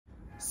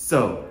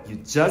So you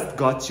just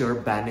got your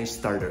Banish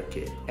starter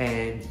kit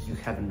and you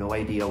have no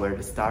idea where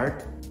to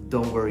start?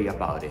 Don't worry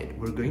about it.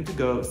 We're going to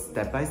go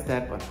step by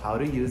step on how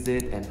to use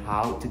it and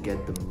how to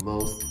get the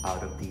most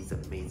out of these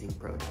amazing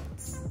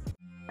products.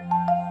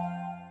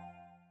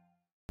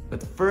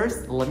 But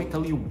first, let me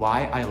tell you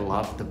why I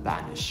love the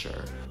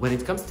Banisher. When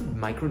it comes to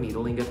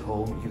microneedling at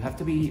home, you have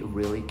to be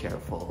really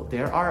careful.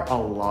 There are a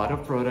lot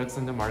of products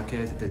on the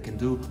market that can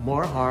do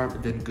more harm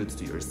than good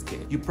to your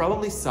skin. You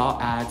probably saw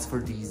ads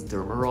for these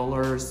derma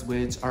rollers,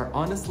 which are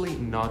honestly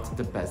not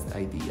the best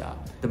idea.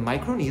 The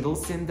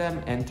microneedles in them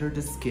enter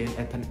the skin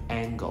at an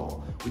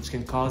angle, which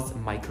can cause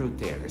micro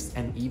tears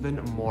and even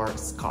more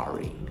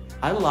scarring.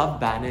 I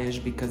love Banish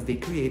because they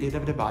created a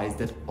device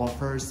that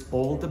offers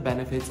all the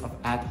benefits of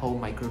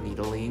at-home microneedling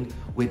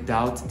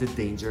without the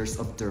dangers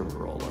of derma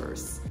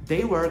rollers.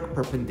 They work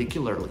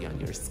perpendicularly on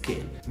your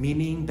skin,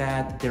 meaning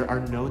that there are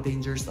no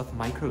dangers of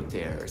micro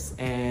tears,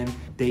 and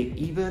they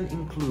even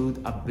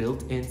include a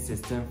built-in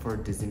system for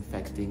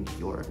disinfecting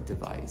your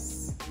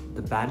device.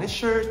 The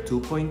Banisher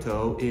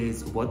 2.0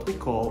 is what we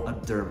call a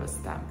derma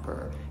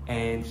stamper,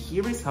 and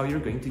here is how you're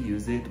going to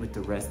use it with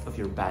the rest of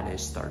your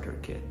Banish starter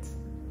kit.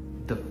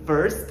 The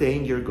first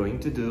thing you're going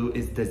to do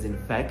is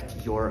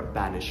disinfect your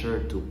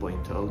Banisher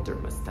 2.0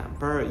 derma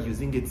stamper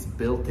using its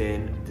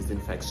built-in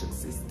disinfection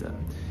system.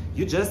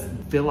 You just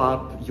fill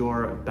up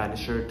your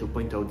Banisher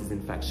 2.0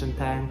 disinfection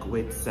tank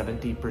with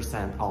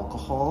 70%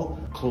 alcohol,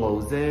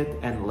 close it,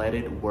 and let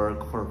it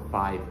work for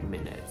 5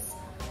 minutes.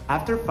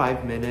 After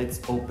 5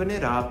 minutes, open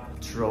it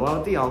up, throw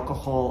out the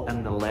alcohol,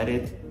 and let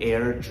it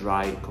air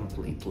dry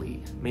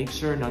completely. Make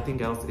sure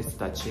nothing else is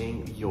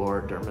touching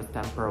your derma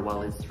stamper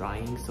while it's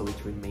drying so it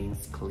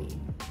remains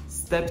clean.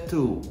 Step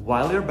 2.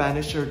 While your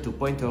Banisher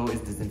 2.0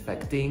 is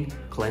disinfecting,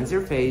 cleanse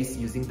your face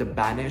using the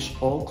Banish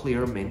All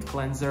Clear Mint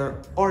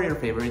Cleanser or your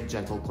favorite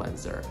gentle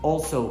cleanser.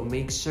 Also,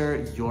 make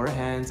sure your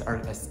hands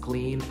are as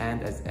clean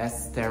and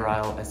as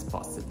sterile as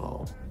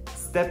possible.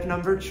 Step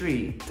number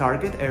 3,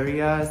 target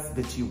areas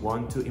that you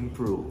want to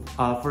improve.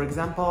 For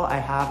example, I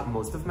have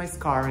most of my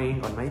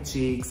scarring on my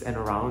cheeks and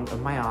around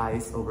on my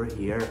eyes over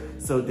here,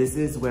 so this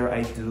is where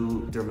I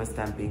do derma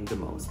stamping the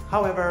most.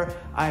 However,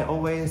 I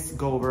always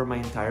go over my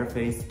entire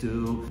face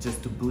too,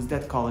 just to boost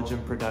that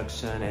collagen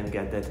production and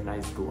get that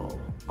nice glow.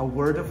 A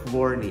word of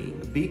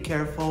warning, be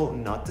careful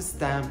not to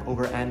stamp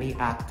over any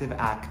active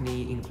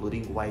acne,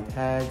 including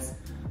whiteheads.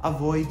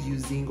 Avoid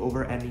using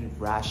over any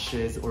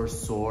rashes or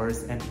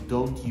sores, and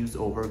don't use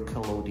over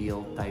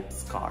colloidal type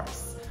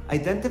scars.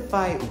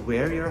 Identify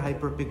where your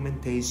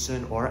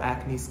hyperpigmentation or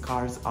acne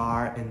scars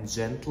are and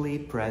gently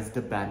press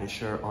the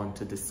Banisher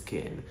onto the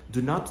skin.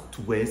 Do not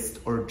twist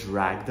or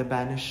drag the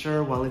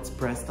Banisher while it's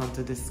pressed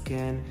onto the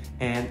skin,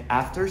 and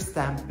after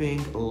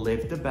stamping,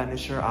 lift the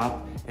Banisher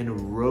up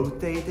and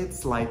rotate it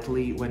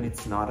slightly when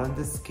it's not on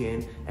the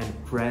skin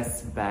and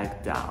press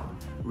back down.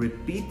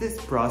 Repeat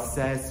this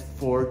process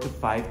 4 to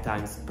 5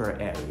 times per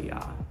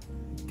area.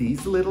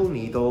 These little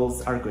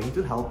needles are going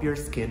to help your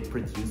skin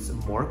produce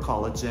more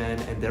collagen,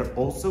 and they're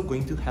also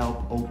going to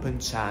help open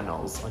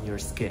channels on your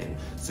skin.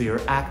 So your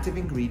active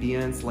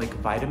ingredients like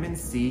vitamin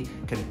C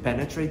can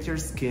penetrate your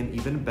skin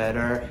even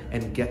better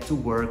and get to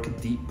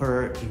work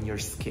deeper in your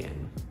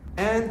skin.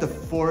 And the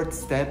 4th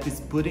step is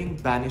putting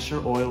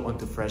Banisher oil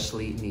onto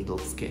freshly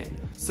needled skin.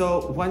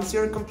 So once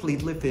you're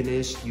completely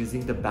finished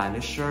using the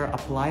Banisher,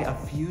 apply a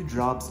few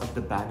drops of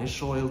the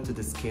Banish oil to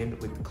the skin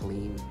with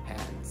clean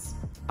hands.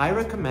 I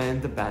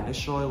recommend the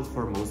Banish oil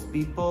for most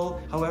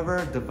people.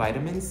 However, the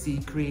vitamin C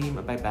cream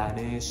by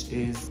Banish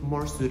is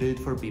more suited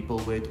for people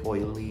with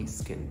oily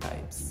skin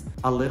types.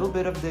 A little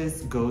bit of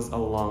this goes a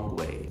long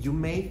way. You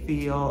may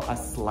feel a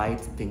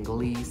slight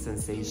tingly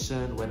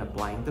sensation when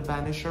applying the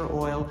Banisher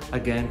oil.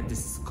 Again,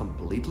 this is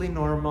completely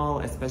normal,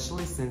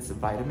 especially since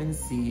vitamin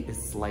C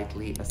is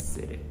slightly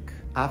acidic.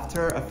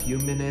 After a few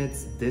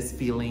minutes, this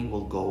feeling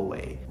will go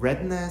away.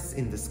 Redness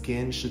in the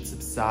skin should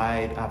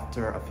subside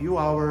after a few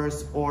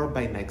hours or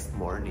by next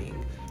morning.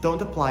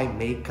 Don't apply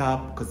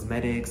makeup,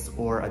 cosmetics,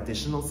 or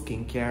additional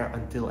skincare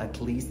until at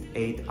least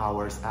 8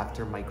 hours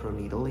after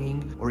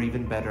microneedling, or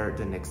even better,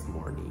 the next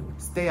morning.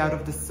 Stay out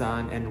of the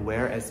sun and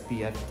wear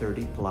SPF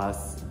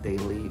 30+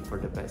 daily for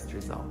the best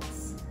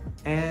results.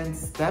 And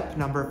step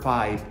number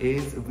 5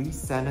 is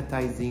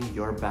resanitizing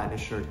your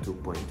Banisher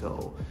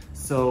 2.0.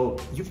 So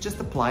you've just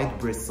applied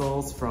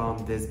bristles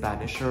from this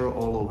Banisher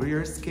all over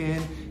your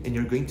skin, and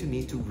you're going to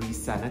need to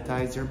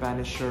resanitize your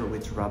Banisher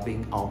with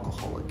rubbing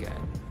alcohol again.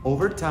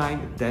 Over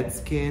time, dead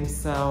skin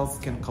cells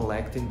can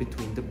collect in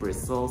between the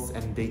bristles,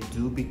 and they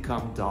do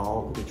become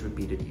dull with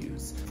repeated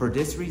use. For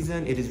this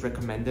reason, it is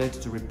recommended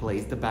to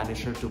replace the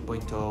Banisher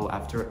 2.0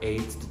 after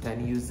 8 to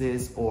 10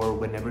 uses, or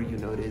whenever you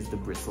notice the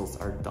bristles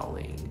are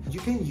dulling. You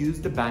can use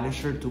the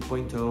Banisher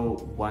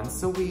 2.0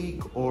 once a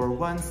week or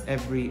once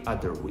every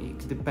other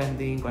week,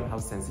 depending on how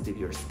sensitive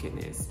your skin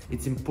is.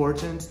 It's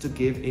important to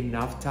give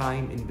enough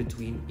time in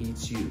between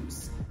each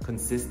use.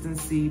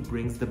 Consistency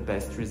brings the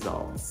best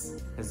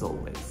results, as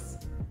always.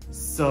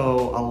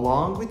 So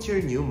along with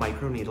your new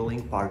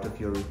microneedling part of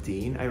your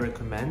routine, I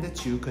recommend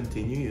that you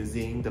continue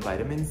using the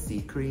vitamin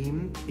C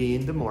cream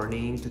in the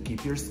morning to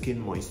keep your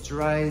skin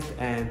moisturized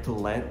and to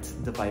let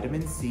the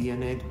vitamin C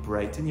in it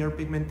brighten your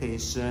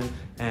pigmentation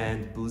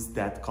and boost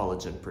that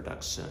collagen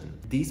production.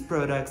 These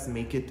products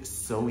make it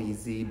so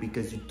easy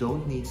because you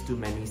don't need too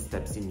many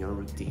steps in your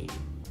routine.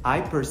 I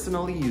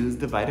personally use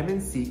the vitamin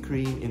C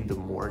cream in the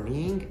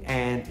morning,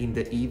 and in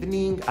the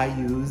evening I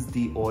use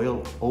the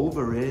oil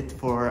over it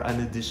for an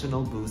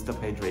additional boost of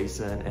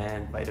hydration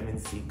and vitamin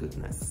C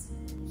goodness.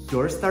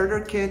 Your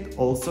starter kit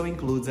also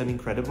includes an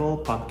incredible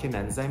pumpkin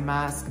enzyme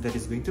mask that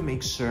is going to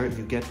make sure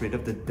you get rid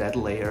of the dead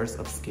layers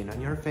of skin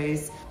on your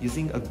face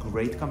using a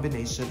great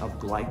combination of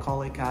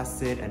glycolic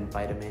acid and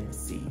vitamin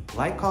C.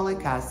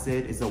 Glycolic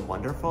acid is a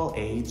wonderful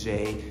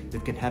AHA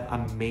that can have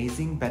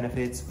amazing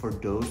benefits for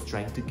those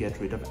trying to get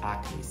rid of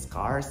acne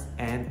scars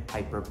and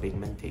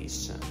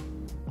hyperpigmentation.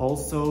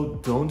 Also,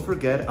 don't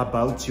forget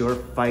about your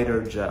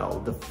fighter gel.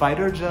 The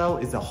fighter gel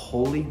is a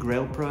holy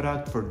grail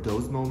product for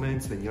those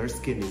moments when your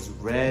skin is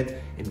red,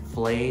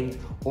 inflamed,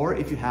 or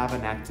if you have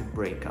an active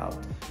breakout.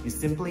 You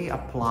simply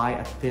apply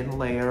a thin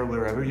layer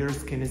wherever your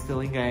skin is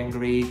feeling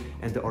angry,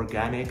 and the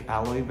organic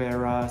aloe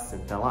vera,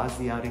 centella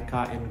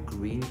asiatica, and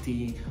green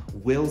tea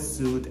will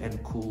soothe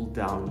and cool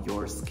down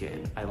your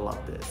skin. I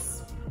love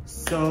this.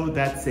 So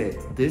that's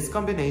it. This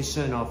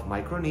combination of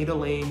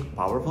microneedling,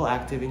 powerful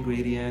active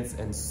ingredients,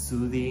 and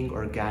soothing,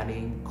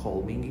 organic,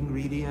 calming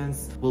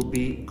ingredients will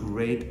be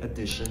great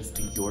additions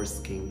to your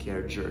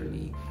skincare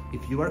journey.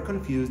 If you are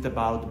confused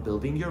about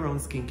building your own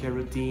skincare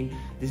routine,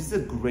 this is a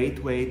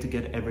great way to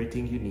get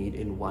everything you need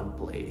in one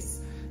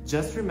place.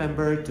 Just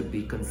remember to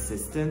be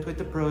consistent with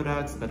the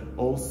products, but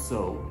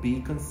also be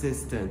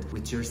consistent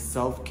with your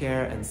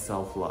self-care and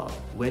self-love.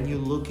 When you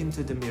look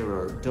into the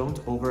mirror,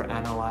 don't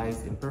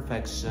overanalyze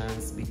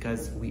imperfections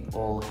because we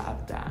all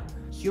have them.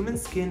 Human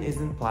skin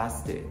isn't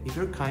plastic. If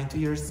you're kind to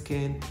your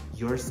skin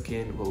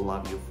will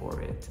love you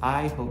for it.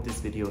 I hope this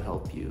video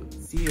helped you.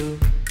 See you!